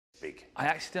big. I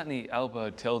accidentally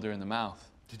elbowed Tilda in the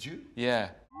mouth. Did you? Yeah.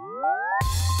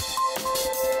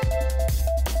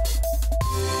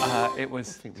 It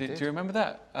was. Do you remember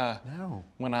that? No.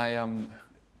 When I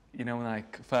you know, when I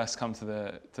first come to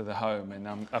the home and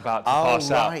I'm about to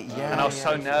pass out, yeah, and I was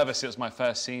so nervous. It was my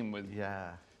first scene with.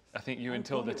 Yeah. I think you and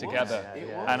Tilda together,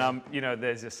 and you know,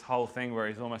 there's this whole thing where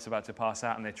he's almost about to pass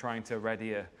out, and they're trying to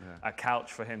ready a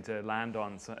couch for him to land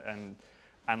on,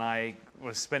 and I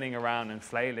was spinning around and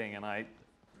flailing, and I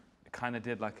kind of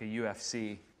did like a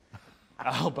UFC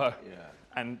elbow,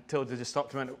 and Tilda just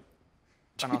stopped a minute,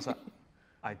 and I was like,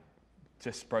 I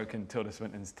just broken Tilda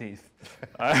Swinton's teeth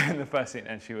in the first scene,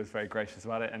 and she was very gracious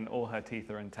about it, and all her teeth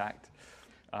are intact.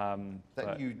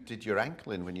 You did your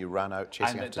ankle in when you ran out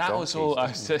chasing after donkeys. That was all. I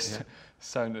was just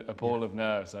a ball of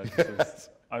nerves. I just was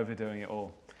overdoing it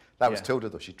all. That was Tilda,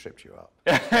 though. She tripped you up.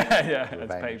 Yeah,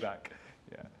 it's payback.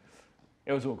 Yeah,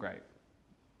 it was all great.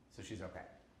 So she's okay.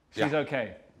 She's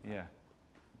okay. Yeah.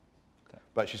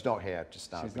 But she's not here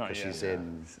just now because she's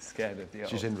in. Scared of the.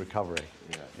 She's in recovery.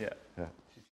 Yeah. Yeah.